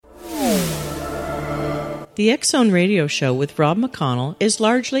The X-Zone Radio Show with Rob McConnell is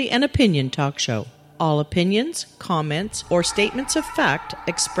largely an opinion talk show. All opinions, comments, or statements of fact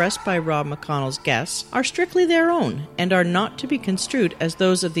expressed by Rob McConnell's guests are strictly their own and are not to be construed as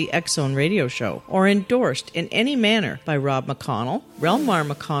those of the X-Zone Radio Show or endorsed in any manner by Rob McConnell, Relmar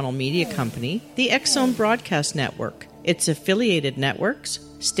McConnell Media Company, the X-Zone Broadcast Network, its affiliated networks,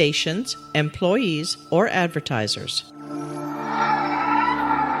 stations, employees, or advertisers.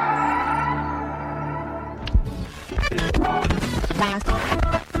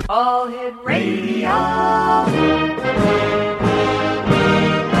 All Hit Radio.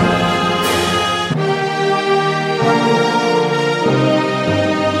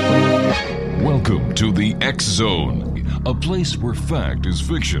 Welcome to the X-Zone, a place where fact is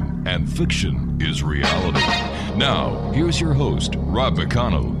fiction and fiction is reality. Now, here's your host, Rob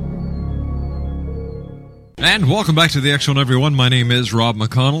McConnell. And welcome back to the X-Zone, everyone. My name is Rob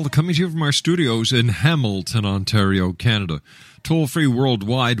McConnell, coming to you from our studios in Hamilton, Ontario, Canada. Toll-free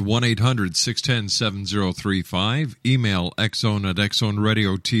worldwide, 1-800-610-7035. Email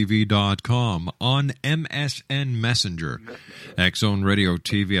xzone@xzoneradiotv.com. On MSN Messenger,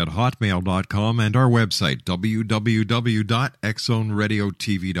 xzoneradiotv@hotmail.com, and our website,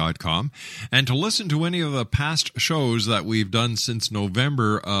 www.xzoneradiotv.com. And to listen to any of the past shows that we've done since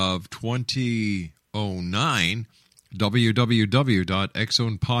November of 2009,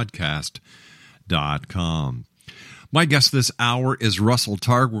 www.xzonepodcast.com. My guest this hour is Russell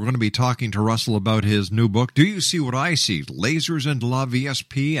Targ. We're going to be talking to Russell about his new book, Do You See What I See? Lasers and Love,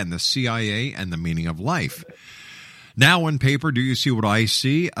 ESP and the CIA and the Meaning of Life. Now on paper, Do You See What I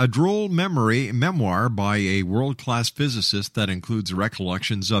See? A droll memoir by a world-class physicist that includes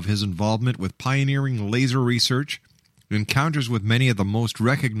recollections of his involvement with pioneering laser research, encounters with many of the most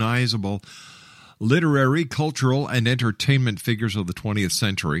recognizable literary, cultural, and entertainment figures of the 20th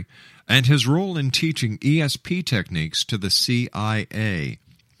century, and his role in teaching ESP techniques to the CIA.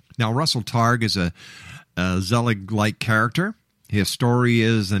 Now, Russell Targ is a Zelig-like character. His story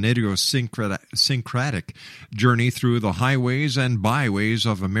is an idiosyncratic journey through the highways and byways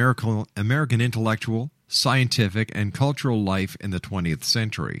of American intellectual, scientific, and cultural life in the 20th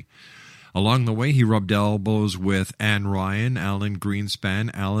century. Along the way, he rubbed elbows with Anne Ryan, Alan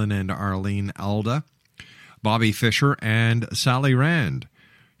Greenspan, Alan and Arlene Alda, Bobby Fischer, and Sally Rand.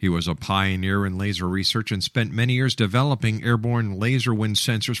 He was a pioneer in laser research and spent many years developing airborne laser wind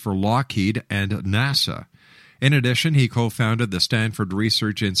sensors for Lockheed and NASA. In addition, he co-founded the Stanford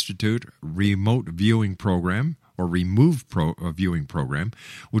Research Institute Remote Viewing Program, or Viewing Program,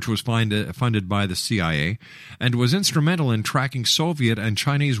 which was funded by the CIA, and was instrumental in tracking Soviet and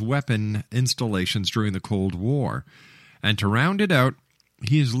Chinese weapon installations during the Cold War. And to round it out,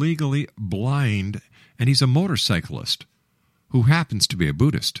 he is legally blind, and he's a motorcyclist who happens to be a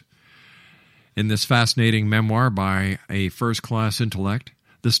Buddhist. In this fascinating memoir by a first-class intellect,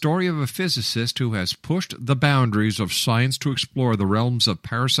 the story of a physicist who has pushed the boundaries of science to explore the realms of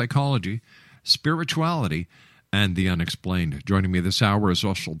parapsychology, spirituality, and the unexplained. Joining me this hour is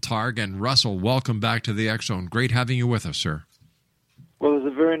Russell Targ. And Russell, welcome back to the X-Zone. Great having you with us, sir. Well, it's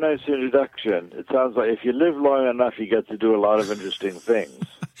a very nice introduction. It sounds like if you live long enough, you get to do a lot of interesting things.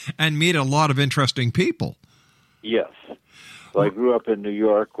 And meet a lot of interesting people. Yes. So I grew up in New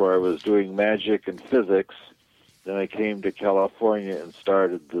York where I was doing magic and physics. Then I came to California and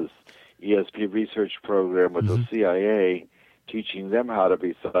started this ESP research program with the CIA, teaching them how to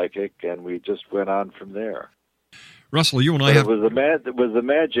be psychic, and we just went on from there. Russell, you and I have... It was the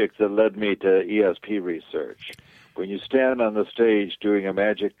magic that led me to ESP research. When you stand on the stage doing a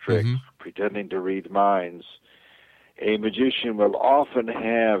magic trick, pretending to read minds, a magician will often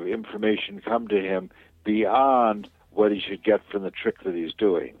have information come to him beyond what he should get from the trick that he's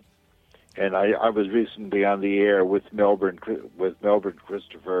doing. And I was recently on the air with Melbourne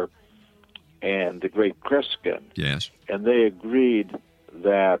Christopher and the great Kreskin. Yes. And they agreed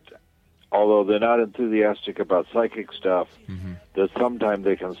that although they're not enthusiastic about psychic stuff, that sometimes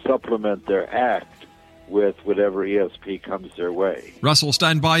they can supplement their act with whatever ESP comes their way. Russell,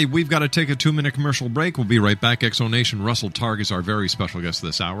 stand by. We've got to take a 2-minute commercial break. We'll be right back. X-Zone Nation. Russell Targ is our very special guest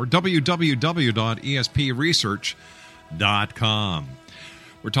this hour. www.espresearch.com.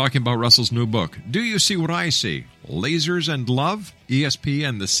 We're talking about Russell's new book, Do You See What I See? Lasers and Love, ESP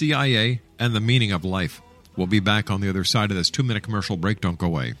and the CIA, and the Meaning of Life. We'll be back on the other side of this 2-minute commercial break. Don't go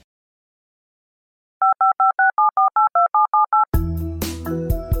away.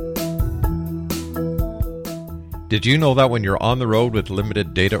 Did you know that when you're on the road with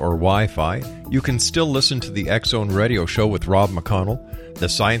limited data or Wi-Fi, you can still listen to the X-Zone Radio Show with Rob McConnell, The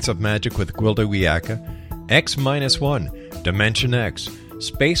Science of Magic with Gwilda Wiyaka, X-1, Dimension X,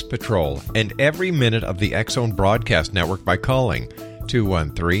 Space Patrol, and every minute of the X-Zone Broadcast Network by calling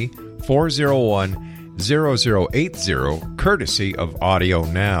 213-401-0080, courtesy of Audio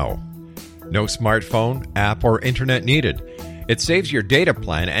Now. No smartphone, app, or internet needed. It saves your data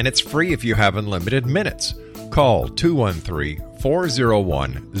plan, and it's free if you have unlimited minutes. Call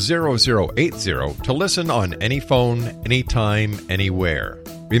 213-401-0080 to listen on any phone, anytime, anywhere.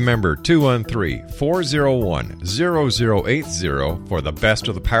 Remember, 213-401-0080 for the best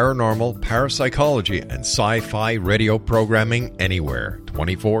of the paranormal, parapsychology, and sci-fi radio programming anywhere,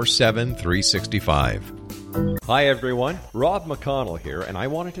 24/7, 365. Hi everyone, Rob McConnell here, and I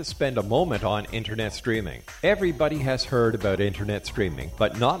wanted to spend a moment on internet streaming. Everybody has heard about internet streaming,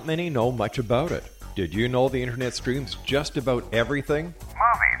 but not many know much about it. Did you know the internet streams just about everything?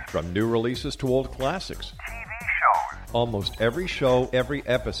 Movies. From new releases to old classics. TV shows. Almost every show, every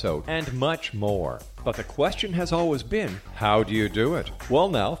episode, and much more. But the question has always been, how do you do it? Well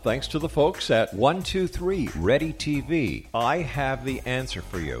now, thanks to the folks at 123 Ready TV, I have the answer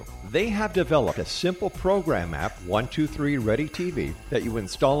for you. They have developed a simple program app, 123 Ready TV, that you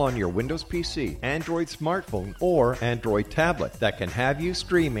install on your Windows PC, Android smartphone, or Android tablet that can have you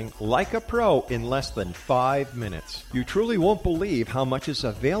streaming like a pro in less than 5 minutes. You truly won't believe how much is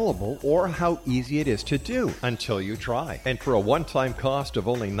available or how easy it is to do until you try. And for a one-time cost of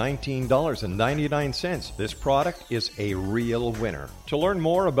only $19.99, this product is a real winner. To learn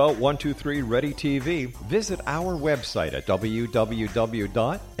more about 123 Ready TV, visit our website at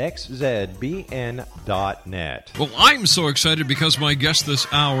www.xzbn.net. Well, I'm so excited because my guest this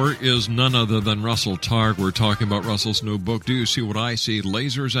hour is none other than Russell Targ. We're talking about Russell's new book, Do You See What I See?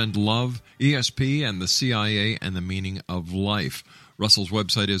 Lasers and Love, ESP and the CIA and the Meaning of Life. Russell's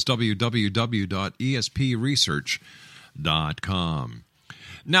website is www.espresearch.com.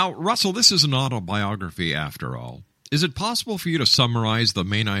 Now, Russell, this is an autobiography after all. Is it possible for you to summarize the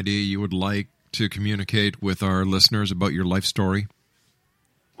main idea you would like to communicate with our listeners about your life story?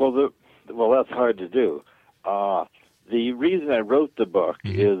 Well, that's hard to do. The reason I wrote the book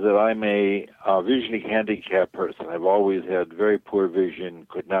is that I'm a visually handicapped person. I've always had very poor vision,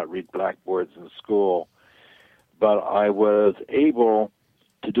 could not read blackboards in school, but I was able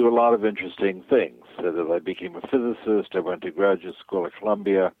to do a lot of interesting things. So that I became a physicist, I went to graduate school at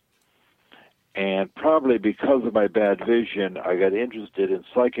Columbia, and probably because of my bad vision, I got interested in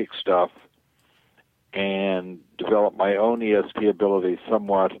psychic stuff and developed my own ESP ability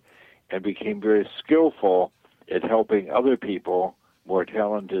somewhat and became very skillful at helping other people more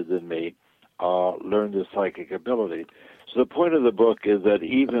talented than me learn the psychic ability. So the point of the book is that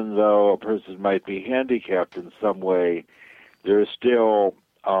even though a person might be handicapped in some way, there's still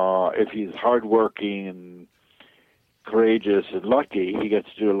if he's hardworking and courageous and lucky, he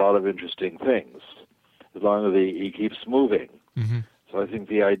gets to do a lot of interesting things as long as he keeps moving. Mm-hmm. So I think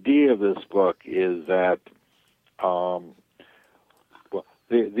the idea of this book is that,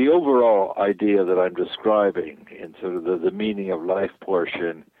 the overall idea that I'm describing in sort of the meaning of life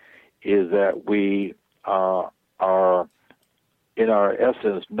portion is that we are, in our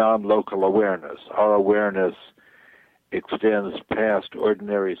essence, non-local awareness. Our awareness extends past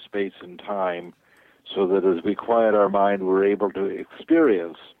ordinary space and time, so that as we quiet our mind, we're able to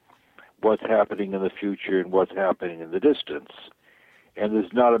experience what's happening in the future and what's happening in the distance. And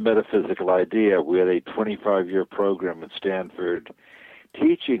it's not a metaphysical idea. We had a 25-year program at Stanford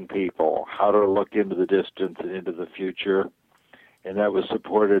teaching people how to look into the distance and into the future, and that was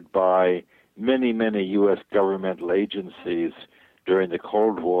supported by many, many U.S. governmental agencies during the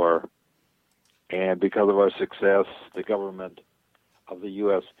Cold War. And because of our success, the government of the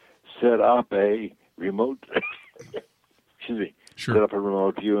U.S. set up a remote, set up a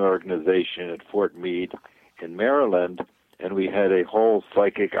remote viewing organization at Fort Meade in Maryland, and we had a whole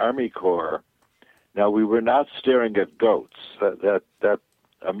psychic Army Corps. Now, we were not staring at goats. That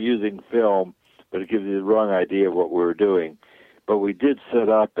amusing film, but it gives you the wrong idea of what we were doing. But we did set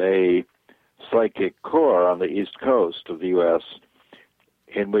up a psychic corps on the East Coast of the U.S.,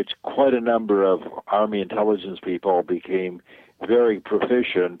 in which quite a number of Army intelligence people became very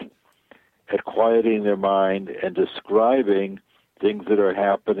proficient at quieting their mind and describing things that are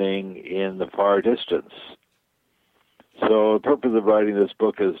happening in the far distance. So the purpose of writing this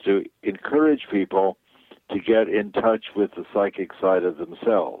book is to encourage people to get in touch with the psychic side of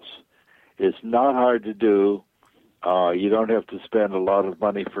themselves. It's not hard to do. You don't have to spend a lot of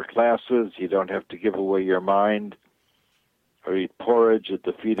money for classes. You don't have to give away your mind or eat porridge at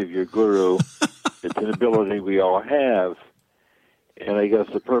the feet of your guru. It's an ability we all have. And I guess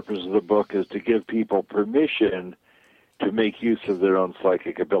the purpose of the book is to give people permission to make use of their own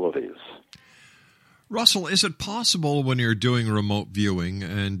psychic abilities. Russell, is it possible when you're doing remote viewing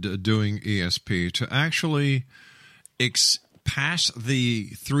and doing ESP to actually pass the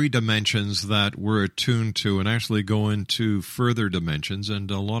 3 dimensions that we're attuned to and actually go into further dimensions? And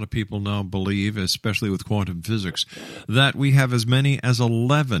a lot of people now believe, especially with quantum physics, that we have as many as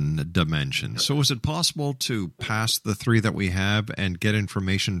 11 dimensions. So is it possible to pass the 3 that we have and get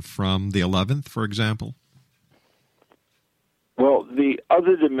information from the 11th, for example? Well, the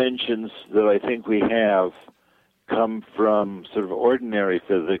other dimensions that I think we have come from sort of ordinary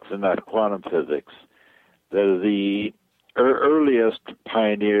physics and not quantum physics. The earliest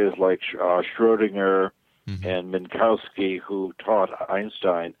pioneers like Schrödinger and Minkowski, who taught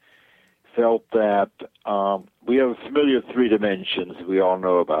Einstein, felt that we have a familiar 3 dimensions we all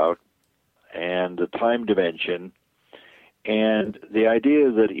know about, and the time dimension, and the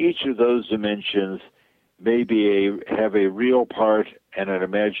idea that each of those dimensions may have a real part and an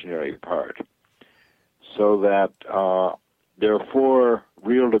imaginary part, so that there are 4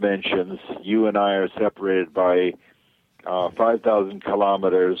 real dimensions. You and I are separated by 5,000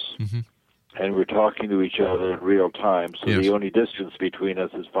 kilometers, and we're talking to each other in real time. So the only distance between us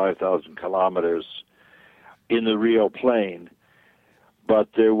is 5,000 kilometers in the real plane. But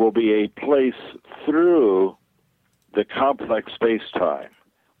there will be a place through the complex space-time,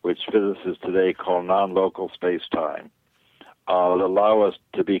 which physicists today call non-local space-time, that allow us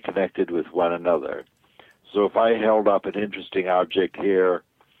to be connected with one another. So if I held up an interesting object here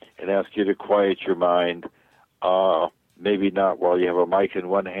and asked you to quiet your mind, maybe not while you have a mic in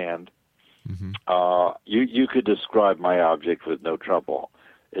one hand, you could describe my object with no trouble.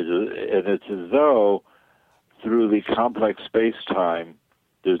 And it's as though through the complex space-time,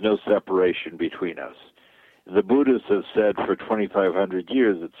 there's no separation between us. The Buddhists have said for 2,500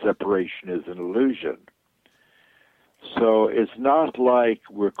 years that separation is an illusion. So it's not like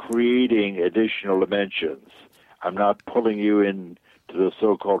we're creating additional dimensions. I'm not pulling you into the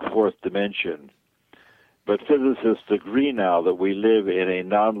so-called 4th dimension. But physicists agree now that we live in a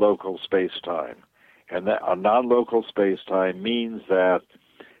non-local space-time. And that a non-local space-time means that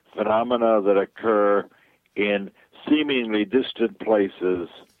phenomena that occur in seemingly distant places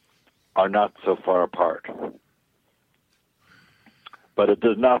are not so far apart. But it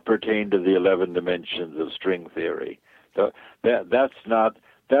does not pertain to the 11 dimensions of string theory. That's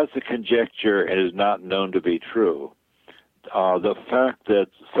a conjecture and is not known to be true. The fact that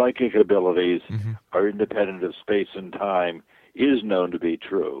psychic abilities are independent of space and time is known to be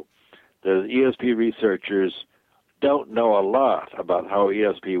true. The ESP researchers don't know a lot about how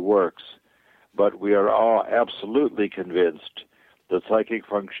ESP works, but we are all absolutely convinced that psychic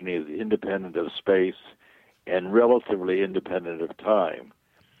functioning is independent of space and relatively independent of time.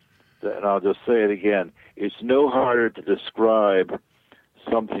 And I'll just say it again, it's no harder to describe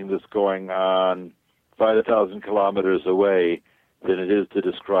something that's going on 5,000 kilometers away than it is to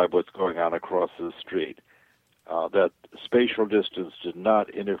describe what's going on across the street. That spatial distance does not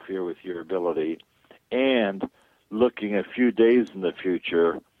interfere with your ability, and looking a few days in the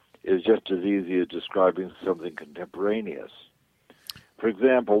future is just as easy as describing something contemporaneous. For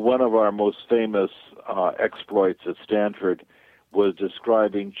example, one of our most famous exploits at Stanford was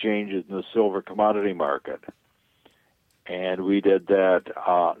describing changes in the silver commodity market. And we did that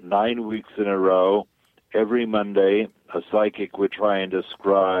 9 weeks in a row. Every Monday, a psychic would try and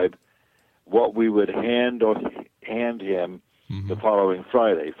describe what we would hand him the following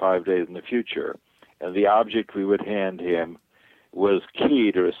Friday, 5 days in the future. And the object we would hand him was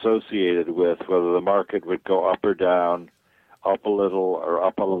keyed or associated with whether the market would go up or down, up a little or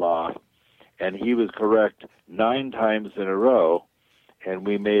up a lot. And he was correct 9 times in a row, and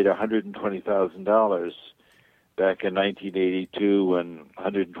we made $120,000 back in 1982 when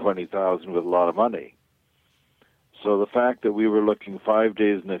 $120,000 was a lot of money. So the fact that we were looking 5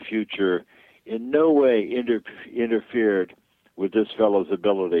 days in the future in no way interfered with this fellow's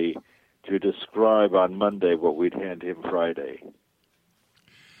ability to describe on Monday what we'd hand him Friday.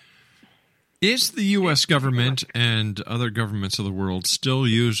 Is the U.S. government and other governments of the world still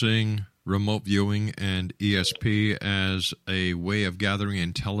using remote viewing and ESP as a way of gathering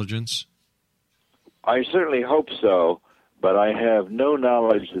intelligence? I certainly hope so, but I have no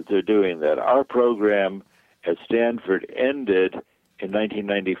knowledge that they're doing that. Our program at Stanford ended in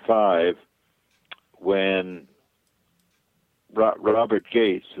 1995 when Robert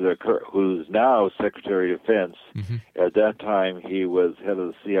Gates, who's now Secretary of Defense, at that time he was head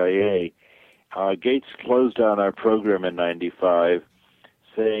of the CIA, Gates closed down our program in 95,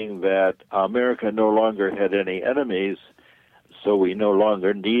 saying that America no longer had any enemies, so we no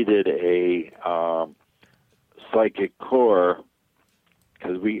longer needed a psychic corps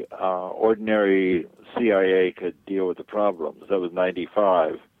because ordinary CIA could deal with the problems. That was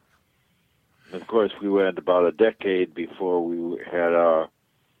 95. And of course, we went about a decade before we had to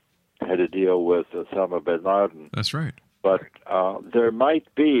deal with Osama bin Laden. That's right. But there might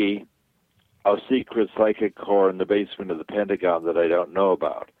be a secret psychic corps in the basement of the Pentagon that I don't know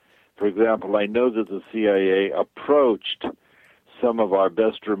about. For example, I know that the CIA approached some of our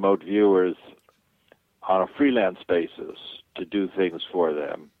best remote viewers on a freelance basis to do things for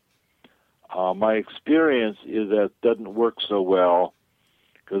them. My experience is that doesn't work so well,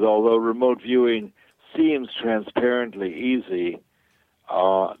 because although remote viewing seems transparently easy,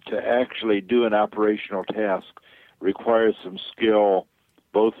 to actually do an operational task requires some skill,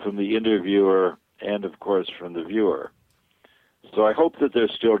 both from the interviewer and, of course, from the viewer. So I hope that they're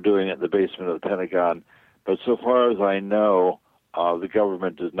still doing it in the basement of the Pentagon, but so far as I know, the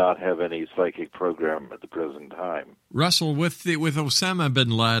government does not have any psychic program at the present time. Russell, with Osama bin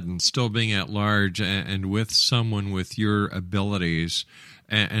Laden still being at large, and with someone with your abilities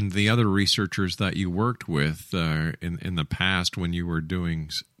and the other researchers that you worked with in the past when you were doing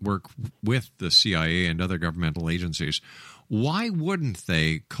work with the CIA and other governmental agencies, why wouldn't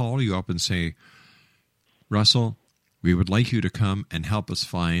they call you up and say, Russell, we would like you to come and help us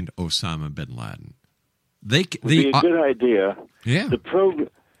find Osama bin Laden? Would be a good idea. Yeah.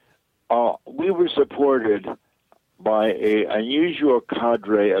 We were supported by an unusual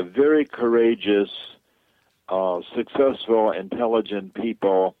cadre of very courageous, successful, intelligent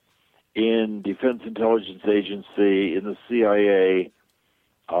people in Defense Intelligence Agency, in the CIA,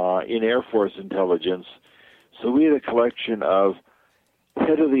 in Air Force intelligence. So we had a collection of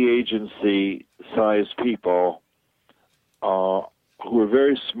head of the agency-sized people who were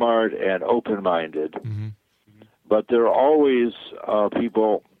very smart and open-minded. Mm-hmm. But there are always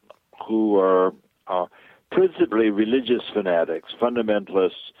people who are principally religious fanatics,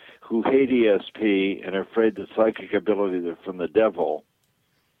 fundamentalists, who hate ESP and are afraid that psychic abilities are from the devil.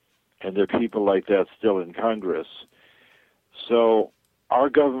 And there are people like that still in Congress. So our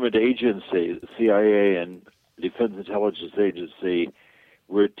government agency, the CIA and Defense Intelligence Agency,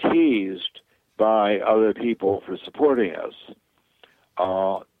 were teased by other people for supporting us.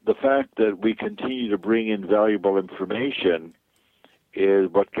 The fact that we continue to bring in valuable information is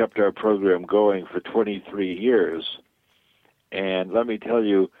what kept our program going for 23 years. And let me tell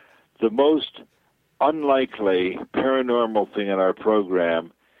you, the most unlikely paranormal thing in our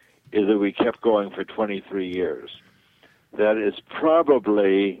program is that we kept going for 23 years. That is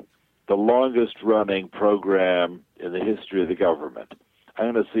probably the longest-running program in the history of the government.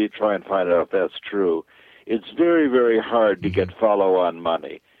 I'm going to try and find out if that's true. It's very, very hard to get follow-on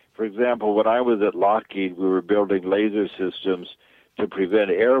money. For example, when I was at Lockheed, we were building laser systems to prevent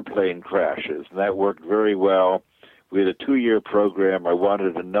airplane crashes, and that worked very well. We had a 2-year program. I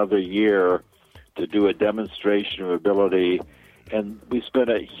wanted another year to do a demonstration of ability, and we spent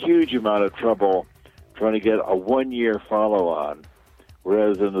a huge amount of trouble trying to get a 1-year follow-on,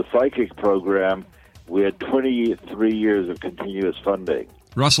 whereas in the psychic program, we had 23 years of continuous funding.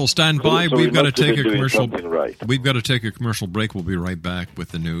 Russell, stand by. So We've got to take a commercial. Right. We've got to take a commercial break. We'll be right back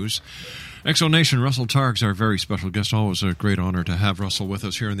with the news. X-Zone Nation, Russell Targ's our very special guest. Always a great honor to have Russell with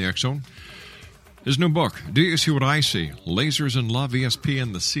us here in the X-Zone. His new book, Do You See What I See? Lasers and Love, ESP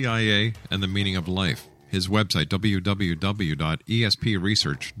and the CIA and the Meaning of Life. His website,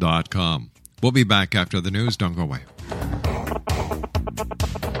 www.espresearch.com. We'll be back after the news. Don't go away.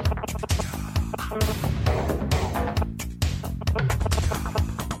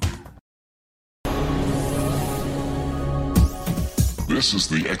 This is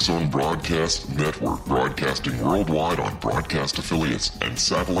the X-Zone Broadcast Network, broadcasting worldwide on broadcast affiliates and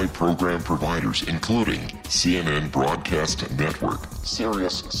satellite program providers, including CNN Broadcast Network,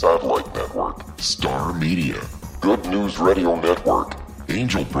 Sirius Satellite Network, Star Media, Good News Radio Network,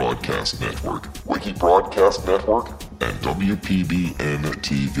 Angel Broadcast Network, Wiki Broadcast Network, and WPBN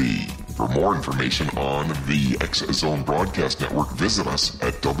TV. For more information on the X-Zone Broadcast Network, visit us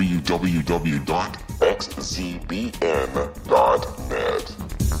at www.xzbn.net.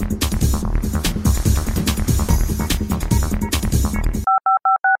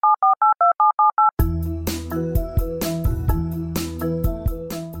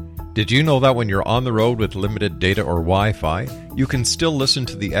 Did you know that when you're on the road with limited data or Wi-Fi, you can still listen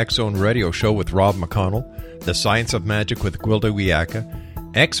to the X-Zone Radio Show with Rob McConnell, The Science of Magic with Gwilda Wiyaka,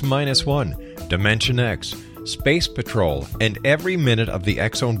 X-1, Dimension X, Space Patrol, and every minute of the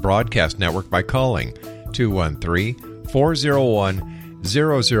X-Zone Broadcast Network by calling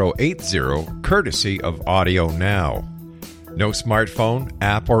 213-401-0080, courtesy of Audio Now. No smartphone,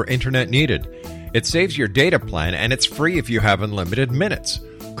 app, or internet needed. It saves your data plan, and it's free if you have unlimited minutes.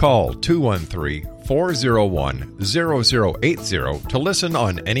 Call 213-401-0080 to listen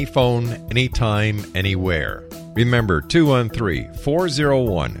on any phone, anytime, anywhere. Remember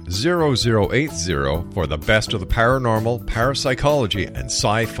 213-401-0080 for the best of the paranormal, parapsychology, and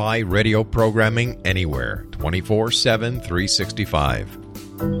sci-fi radio programming anywhere, 24/7, 365.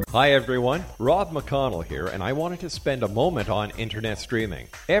 Hi everyone, Rob McConnell here, and I wanted to spend a moment on internet streaming.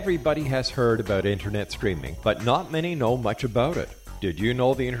 Everybody has heard about internet streaming, but not many know much about it. Did you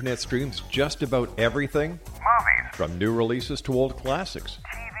know the internet streams just about everything? Movies. From new releases to old classics.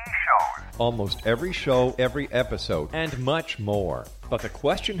 TV shows. Almost every show, every episode, and much more. But the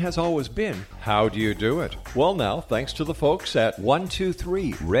question has always been, how do you do it? Well now, thanks to the folks at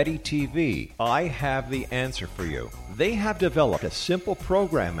 123 Ready TV, I have the answer for you. They have developed a simple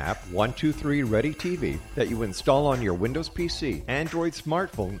program app, 123 Ready TV, that you install on your Windows PC, Android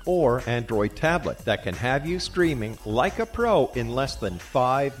smartphone, or Android tablet that can have you streaming like a pro in less than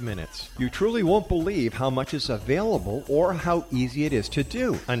 5 minutes. You truly won't believe how much is available or how easy it is to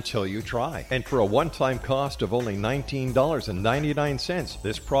do until you try. And for a one-time cost of only $19.99,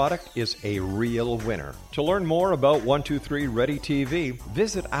 this product is a real winner. To learn more about 123 Ready TV,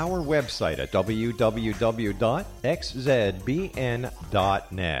 visit our website at www.xzbn.net.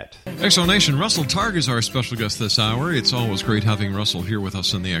 Exonation, Russell Targ is our special guest this hour. It's always great having Russell here with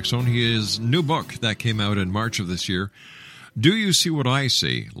us in the X Zone. His new book that came out in March of this year, Do You See What I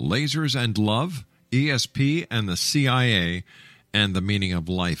See? Lasers and Love, ESP and the CIA, and the Meaning of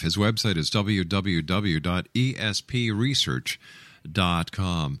Life. His website is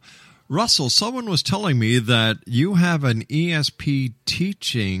www.espresearch.com. Russell, someone was telling me that you have an ESP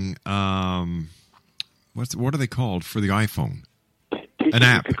teaching, what are they called for the iPhone? An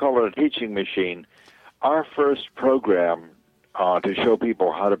app. You could call it a teaching machine. Our first program to show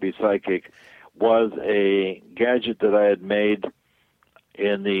people how to be psychic was a gadget that I had made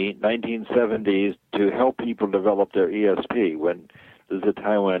in the 1970s to help people develop their ESP. When there's a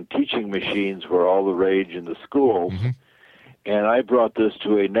time when teaching machines were all the rage in the schools. Mm-hmm. And I brought this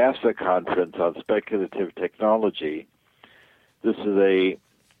to a NASA conference on speculative technology. This is a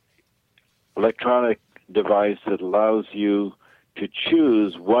electronic device that allows you to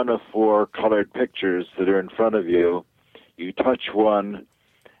choose one of 4 colored pictures that are in front of you. You touch one,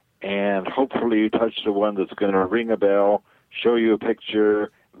 and hopefully you touch the one that's going to ring a bell, show you a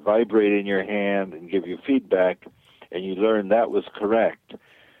picture, vibrate in your hand, and give you feedback, and you learn that was correct.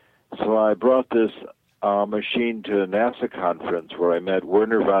 So I brought this machine to a NASA conference where I met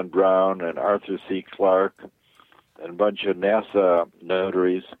Werner von Braun and Arthur C. Clarke and a bunch of NASA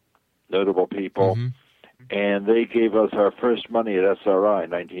notaries, notable people, mm-hmm. and they gave us our first money at SRI in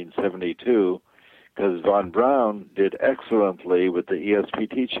 1972 because von Braun did excellently with the ESP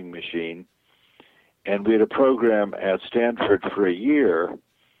teaching machine, and we had a program at Stanford for a year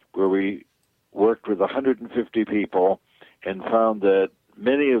where we worked with 150 people and found that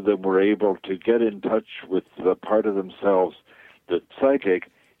many of them were able to get in touch with the part of themselves that's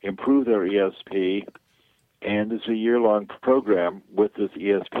psychic, improve their ESP, and it's a year-long program with this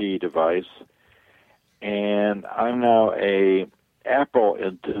ESP device. And I'm now a Apple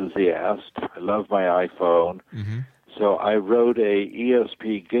enthusiast. I love my iPhone. Mm-hmm. So I wrote a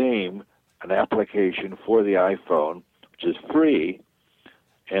ESP game, an application for the iPhone, which is free,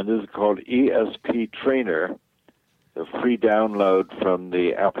 and this is called ESP Trainer, a free download from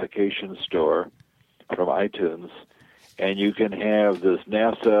the application store from iTunes, and you can have this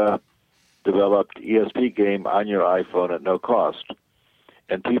NASA-developed ESP game on your iPhone at no cost.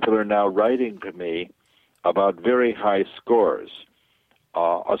 And people are now writing to me about very high scores.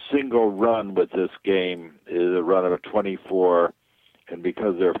 A single run with this game is a run of 24, and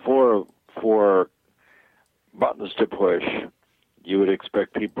because there are four buttons to push, you would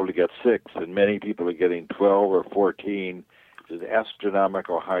expect people to get 6, and many people are getting 12 or 14. It's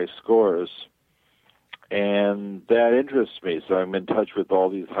astronomical high scores, and that interests me. So I'm in touch with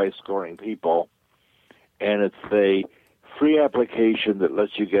all these high-scoring people, and it's a free application that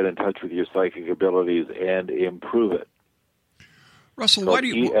lets you get in touch with your psychic abilities and improve it. Russell, so why do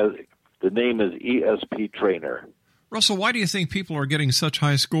you... the name is ESP Trainer. Russell, why do you think people are getting such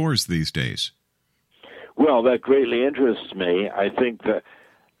high scores these days? Well, that greatly interests me. I think that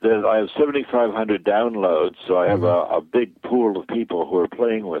I have 7,500 downloads, so I have a big pool of people who are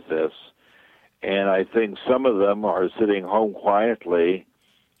playing with this. And I think some of them are sitting home quietly,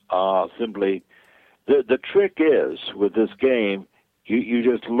 simply. The trick is, with this game, you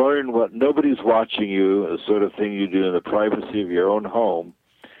just learn what nobody's watching you, the sort of thing you do in the privacy of your own home,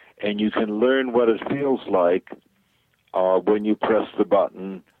 and you can learn what it feels like when you press the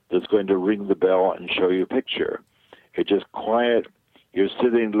button, that's going to ring the bell and show you a picture. It's just quiet. You're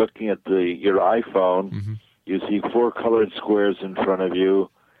sitting looking at your iPhone. Mm-hmm. You see 4 colored squares in front of you,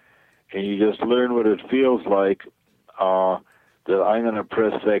 and you just learn what it feels like that I'm going to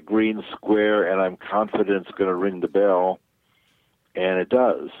press that green square, and I'm confident it's going to ring the bell, and it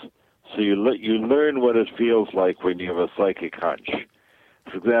does. So you learn what it feels like when you have a psychic hunch.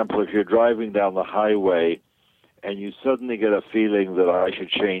 For example, if you're driving down the highway and you suddenly get a feeling that I should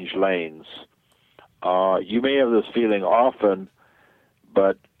change lanes, you may have this feeling often,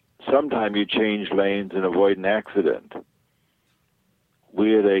 but sometime you change lanes and avoid an accident.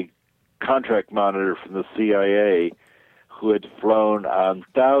 We had a contract monitor from the CIA who had flown on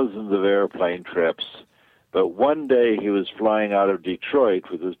thousands of airplane trips, but one day he was flying out of Detroit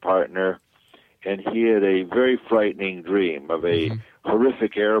with his partner, and he had a very frightening dream of a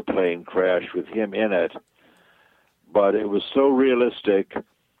horrific airplane crash with him in it. But it was so realistic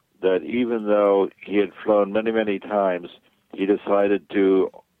that even though he had flown many, many times, he decided to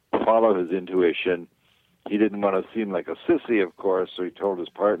follow his intuition. He didn't want to seem like a sissy, of course, so he told his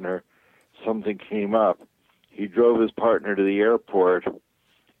partner something came up. He drove his partner to the airport,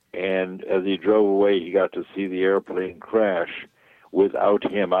 and as he drove away, he got to see the airplane crash without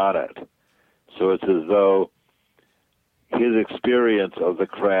him on it. So it's as though his experience of the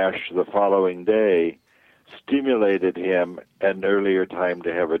crash the following day stimulated him at an earlier time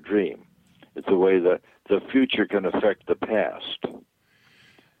to have a dream. It's a way that the future can affect the past.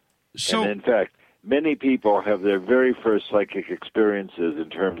 So, and in fact, many people have their very first psychic experiences in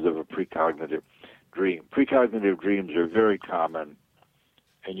terms of a precognitive dream. Precognitive dreams are very common,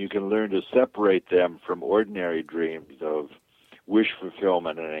 and you can learn to separate them from ordinary dreams of wish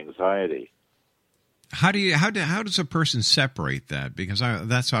fulfillment and anxiety. how does a person separate that? Because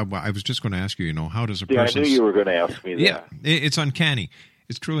that's how I was just going to ask you. How does a person? I knew you were going to ask me that. Yeah, it's uncanny.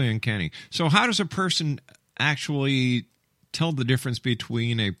 It's truly uncanny. So, how does a person actually tell the difference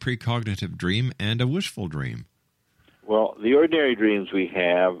between a precognitive dream and a wishful dream? Well, the ordinary dreams we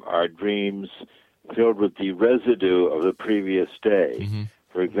have are dreams filled with the residue of the previous day. Mm-hmm.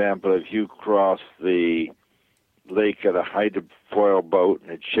 For example, if you cross the lake at a hydrofoil boat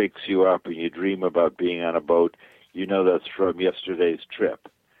and it shakes you up and you dream about being on a boat, you know that's from yesterday's trip.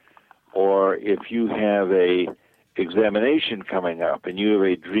 Or if you have a examination coming up and you have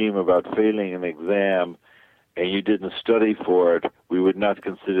a dream about failing an exam and you didn't study for it, we would not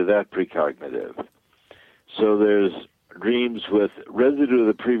consider that precognitive. So there's dreams with residue of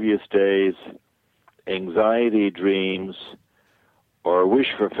the previous days, anxiety dreams, or wish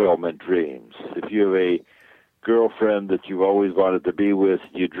fulfillment dreams. If you have a girlfriend that you've always wanted to be with,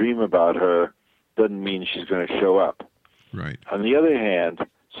 you dream about her, doesn't mean she's going to show up. Right. On the other hand,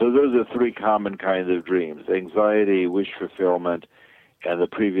 so those are 3 common kinds of dreams: anxiety, wish fulfillment, and the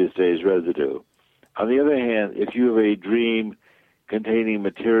previous day's residue. On the other hand, if you have a dream containing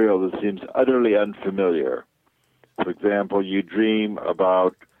material that seems utterly unfamiliar, for example, you dream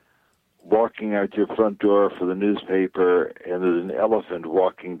about walking out your front door for the newspaper and there's an elephant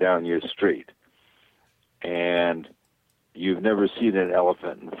walking down your street, and you've never seen an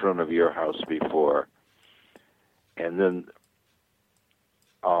elephant in front of your house before, and then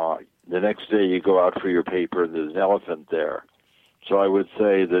the next day you go out for your paper and there's an elephant there. So I would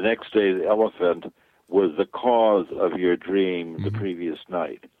say the next day the elephant was the cause of your dream the previous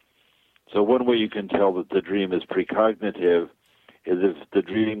night. So one way you can tell that the dream is precognitive is if the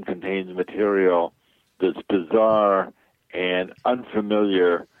dream contains material that's bizarre and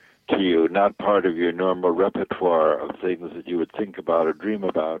unfamiliar to you, not part of your normal repertoire of things that you would think about or dream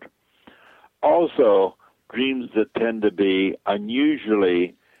about. Also, dreams that tend to be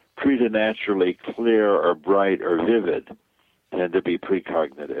unusually, preternaturally clear or bright or vivid tend to be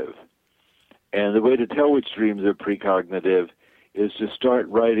precognitive. And the way to tell which dreams are precognitive is to start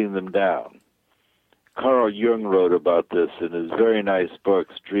writing them down. Carl Jung wrote about this in his very nice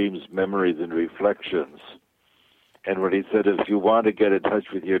books, Dreams, Memories, and Reflections. And what he said is, if you want to get in touch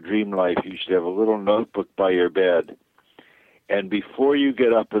with your dream life, you should have a little notebook by your bed. And before you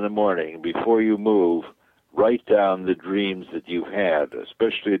get up in the morning, before you move, write down the dreams that you've had,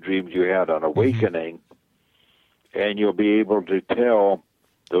 especially the dreams you had on awakening, and you'll be able to tell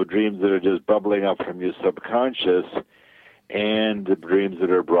the dreams that are just bubbling up from your subconscious and the dreams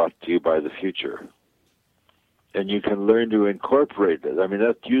that are brought to you by the future. And you can learn to incorporate it. I mean,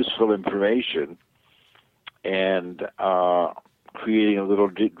 that's useful information. And creating a little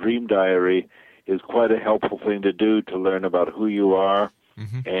dream diary is quite a helpful thing to do to learn about who you are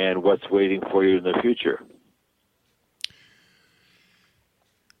and what's waiting for you in the future.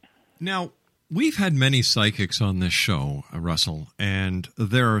 Now, We've had many psychics on this show, Russell, and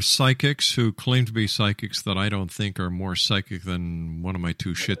there are psychics who claim to be psychics that I don't think are more psychic than one of my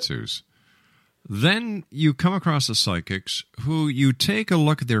two Shih Tzus. Then you come across the psychics who you take a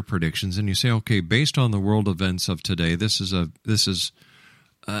look at their predictions and you say, okay, based on the world events of today, this is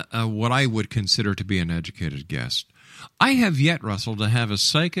what I would consider to be an educated guess. I have yet, Russell, to have a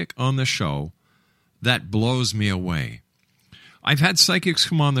psychic on the show that blows me away. I've had psychics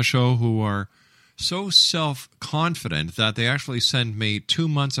come on the show who are so self-confident that they actually send me 2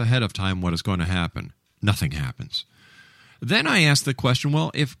 months ahead of time what is going to happen. Nothing happens. Then I ask the question,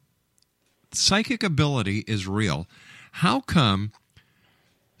 well, if psychic ability is real, how come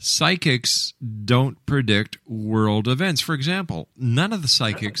psychics don't predict world events? For example, none of the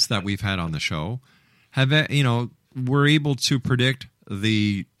psychics that we've had on the show have, were able to predict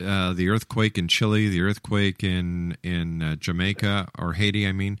the earthquake in Chile, the earthquake in Jamaica or Haiti.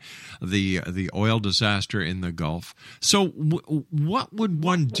 I mean, the oil disaster in the Gulf. So, what would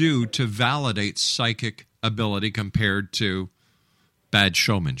one do to validate psychic ability compared to bad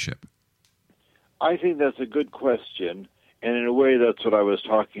showmanship? I think that's a good question, and in a way that's what I was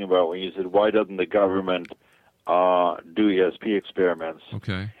talking about when you said, why doesn't the government do ESP experiments?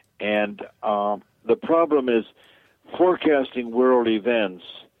 Okay. And the problem is forecasting world events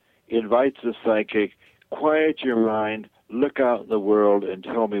invites the psychic, quiet your mind, look out in the world, and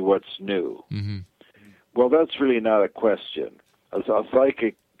tell me what's new. Mm-hmm. Well, that's really not a question. A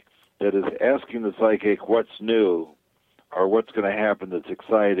psychic that is asking the psychic what's new or what's going to happen that's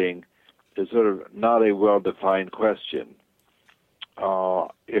exciting is sort of not a well-defined question.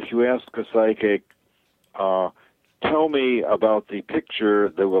 If you ask a psychic, tell me about the picture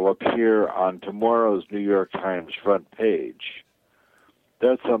that will appear on tomorrow's New York Times front page,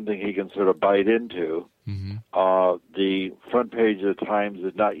 that's something he can sort of bite into. Mm-hmm. The front page of the Times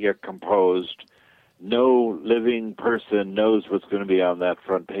is not yet composed. No living person knows what's going to be on that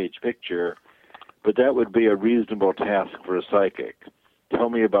front page picture, but that would be a reasonable task for a psychic. Tell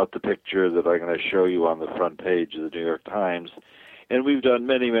me about the picture that I'm going to show you on the front page of the New York Times. And we've done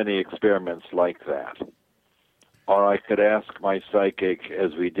many, many experiments like that. Or I could ask my psychic,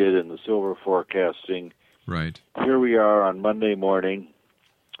 as we did in the silver forecasting, right. Here we are on Monday morning.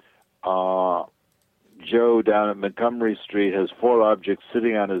 Joe down at Montgomery Street has 4 objects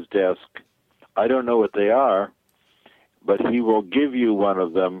sitting on his desk. I don't know what they are, but he will give you one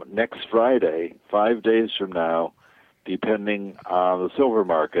of them next Friday, 5 days from now, depending on the silver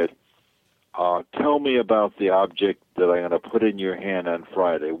market. Tell me about the object that I'm going to put in your hand on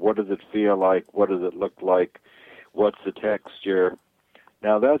Friday. What does it feel like? What does it look like? What's the texture?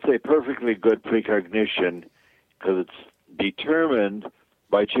 Now, that's a perfectly good precognition because it's determined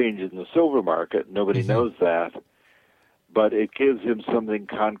by changes in the silver market. Nobody knows that. But it gives him something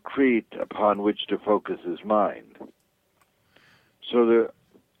concrete upon which to focus his mind. So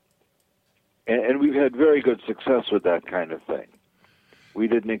and we've had very good success with that kind of thing. We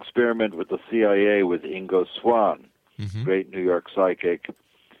did an experiment with the CIA with Ingo Swann, great New York psychic,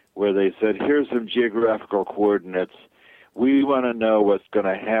 where they said, here's some geographical coordinates. We want to know what's going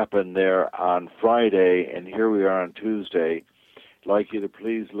to happen there on Friday, and here we are on Tuesday. I'd like you to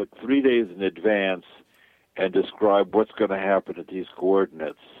please look 3 days in advance and describe what's going to happen at these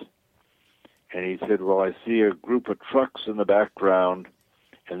coordinates. And he said, well, I see a group of trucks in the background,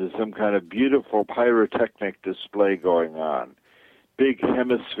 and there's some kind of beautiful pyrotechnic display going on. Big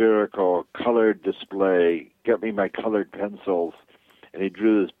hemispherical colored display. Get me my colored pencils. And he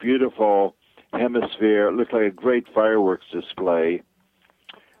drew this beautiful hemisphere. It looked like a great fireworks display.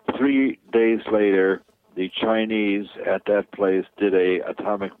 3 days later, the Chinese at that place did a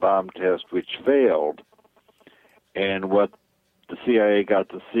atomic bomb test which failed. And what the CIA got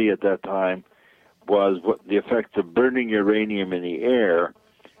to see at that time was what the effects of burning uranium in the air,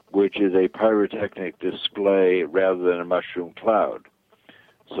 which is a pyrotechnic display rather than a mushroom cloud.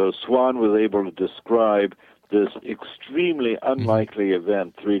 So Swann was able to describe this extremely unlikely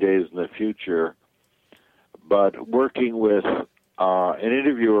event 3 days in the future, but working with an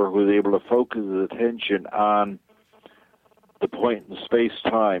interviewer who was able to focus his attention on the point in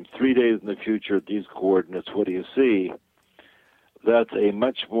space-time, 3 days in the future at these coordinates, what do you see? That's a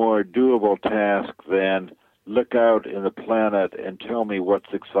much more doable task than look out in the planet and tell me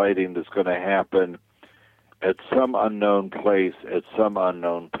what's exciting that's going to happen at some unknown place at some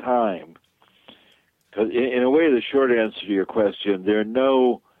unknown time. Because in a way, the short answer to your question, there are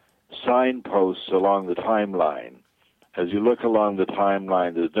no signposts along the timeline. As you look along the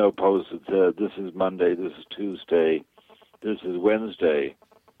timeline, there's no post that says, this is Monday, this is Tuesday, this is Wednesday.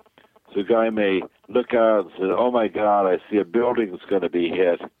 So a guy may look out and say, oh my God, I see a building that's going to be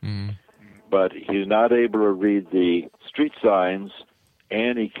hit. but he's not able to read the street signs,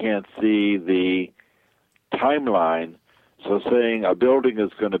 and he can't see the timeline. So saying a building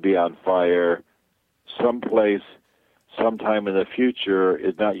is going to be on fire someplace, sometime in the future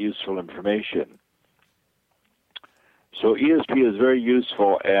is not useful information. So ESP is very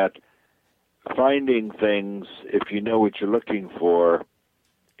useful at finding things if you know what you're looking for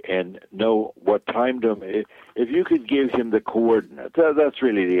and know what time to... If you could give him the coordinates, that's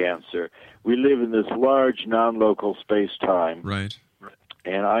really the answer. We live in this large non-local space-time. Right.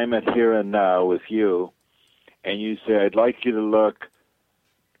 And I'm at here and now with you, and you say, I'd like you to look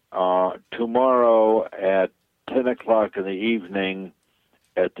tomorrow at 10 o'clock in the evening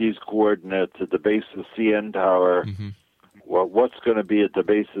at these coordinates at the base of the CN Tower. Mm-hmm. Well, what's going to be at the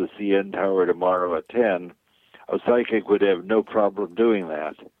base of the CN Tower tomorrow at 10? A psychic would have no problem doing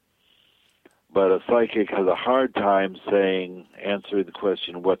that. But a psychic has a hard time answering the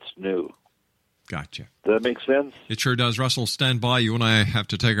question, what's new? Gotcha. Does that make sense? It sure does. Russell, stand by. You and I have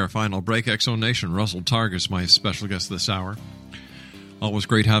to take our final break. Exo Nation, Russell Targ is my special guest this hour. Always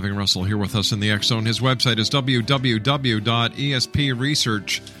great having Russell here with us in the X Zone. His website is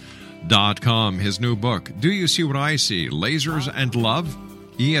www.espresearch.com. His new book, Do You See What I See? Lasers and Love,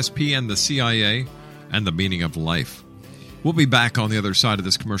 ESP and the CIA, and the Meaning of Life. We'll be back on the other side of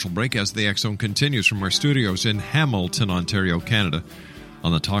this commercial break as the X Zone continues from our studios in Hamilton, Ontario, Canada,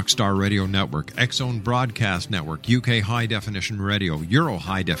 on the Talkstar Radio Network, X Zone Broadcast Network, UK High Definition Radio, Euro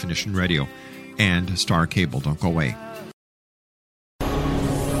High Definition Radio, and Star Cable. Don't go away.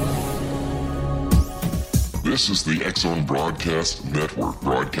 This is the X Zone Broadcast Network,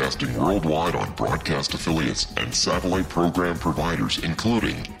 broadcasting worldwide on broadcast affiliates and satellite program providers,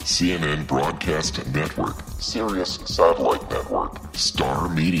 including CNN Broadcast Network, Sirius Satellite Network, Star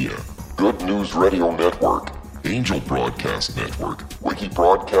Media, Good News Radio Network, Angel Broadcast Network, Wiki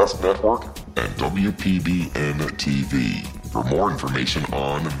Broadcast Network, and WPBN TV. For more information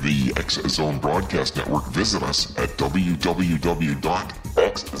on the X Zone Broadcast Network, visit us at www.xzbn.net.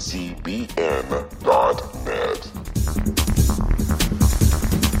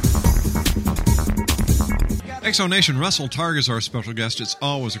 X Zone Nation, Russell Targ is our special guest. It's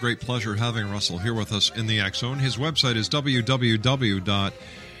always a great pleasure having Russell here with us in the X Zone. His website is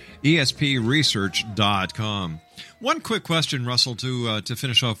www.espresearch.com. One quick question, Russell, to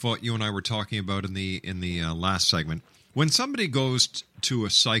finish off what you and I were talking about in the last segment. When somebody goes to a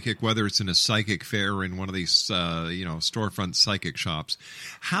psychic, whether it's in a psychic fair or in one of these storefront psychic shops,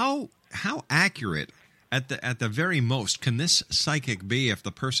 how accurate at the very most can this psychic be if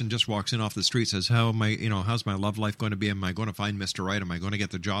the person just walks in off the street, says, how's my love life going to be? Am I going to find Mr. Right? Am I going to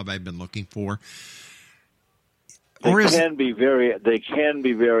get the job I've been looking for? They can be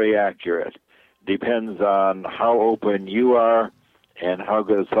very accurate. Depends on how open you are and how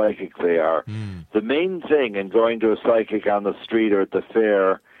good a psychic they are. The main thing in going to a psychic on the street or at the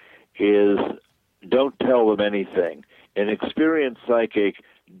fair is don't tell them anything. An experienced psychic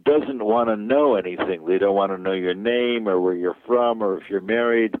doesn't want to know anything. They don't want to know your name or where you're from or if you're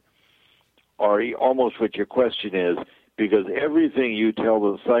married or almost what your question is, because everything you tell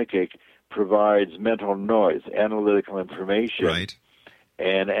the psychic provides mental noise, analytical information. Right.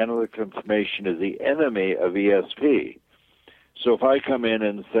 And analytical information is the enemy of ESP. So if I come in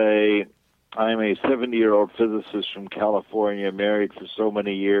and say, I'm a 70-year-old physicist from California, married for so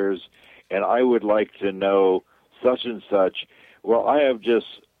many years, and I would like to know such and such, well, I have just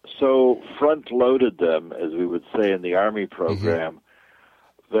so front-loaded them, as we would say in the Army program,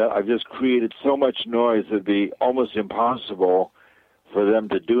 that I've just created so much noise it would be almost impossible for them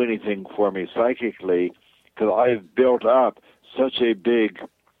to do anything for me psychically, because I've built up such a big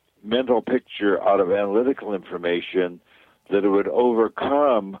mental picture out of analytical information that it would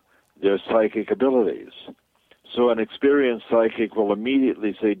overcome their psychic abilities. So an experienced psychic will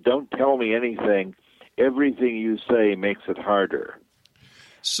immediately say, don't tell me anything. Everything you say makes it harder.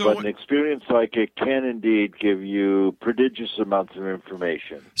 But an experienced psychic can indeed give you prodigious amounts of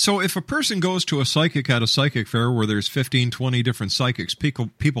information. So if a person goes to a psychic at a psychic fair where there's 15, 20 different psychics,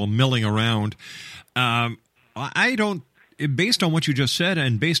 people milling around, I don't... Based on what you just said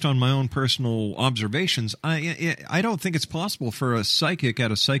and based on my own personal observations, I don't think it's possible for a psychic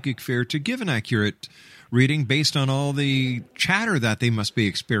at a psychic fair to give an accurate reading based on all the chatter that they must be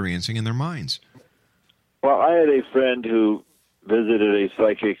experiencing in their minds. Well, I had a friend who visited a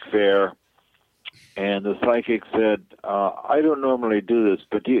psychic fair, and the psychic said, I don't normally do this,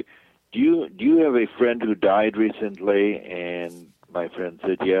 but do you have a friend who died recently? And my friend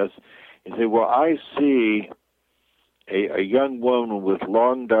said yes. He said, well, I see a young woman with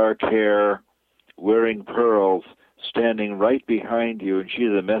long dark hair wearing pearls standing right behind you, and she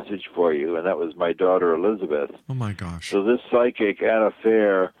had a message for you, and that was my daughter Elizabeth. Oh, my gosh. So this psychic at a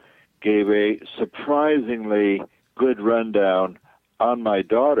fair gave a surprisingly good rundown on my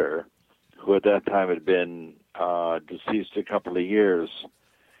daughter, who at that time had been deceased a couple of years.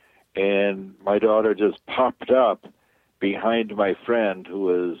 And my daughter just popped up behind my friend, who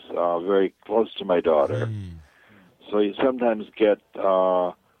was very close to my daughter. So you sometimes get,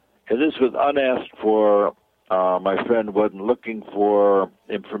 and this was unasked for. My friend wasn't looking for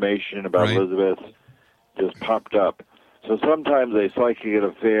information about Elizabeth, just popped up. So sometimes a psychic at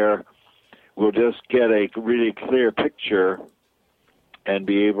a fair will just get a really clear picture and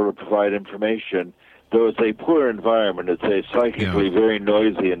be able to provide information, though it's a poor environment. It's a psychically very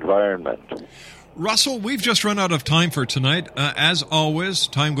noisy environment. Russell, we've just run out of time for tonight. As always,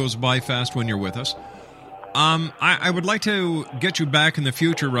 time goes by fast when you're with us. I would like to get you back in the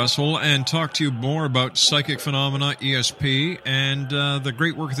future, Russell, and talk to you more about psychic phenomena, ESP, and the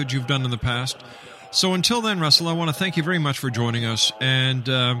great work that you've done in the past. So until then, Russell, I want to thank you very much for joining us. And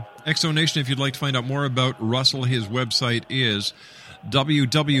Exonation, if you'd like to find out more about Russell, his website is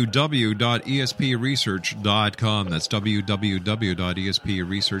www.espresearch.com. That's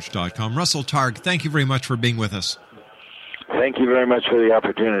www.espresearch.com. Russell Targ, thank you very much for being with us. Thank you very much for the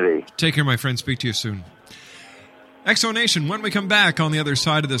opportunity. Take care, my friend. Speak to you soon. Exonation, when we come back on the other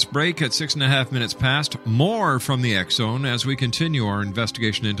side of this break at 6.5 minutes past, more from the X Zone as we continue our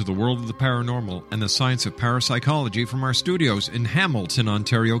investigation into the world of the paranormal and the science of parapsychology from our studios in Hamilton,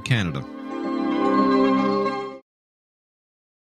 Ontario, Canada.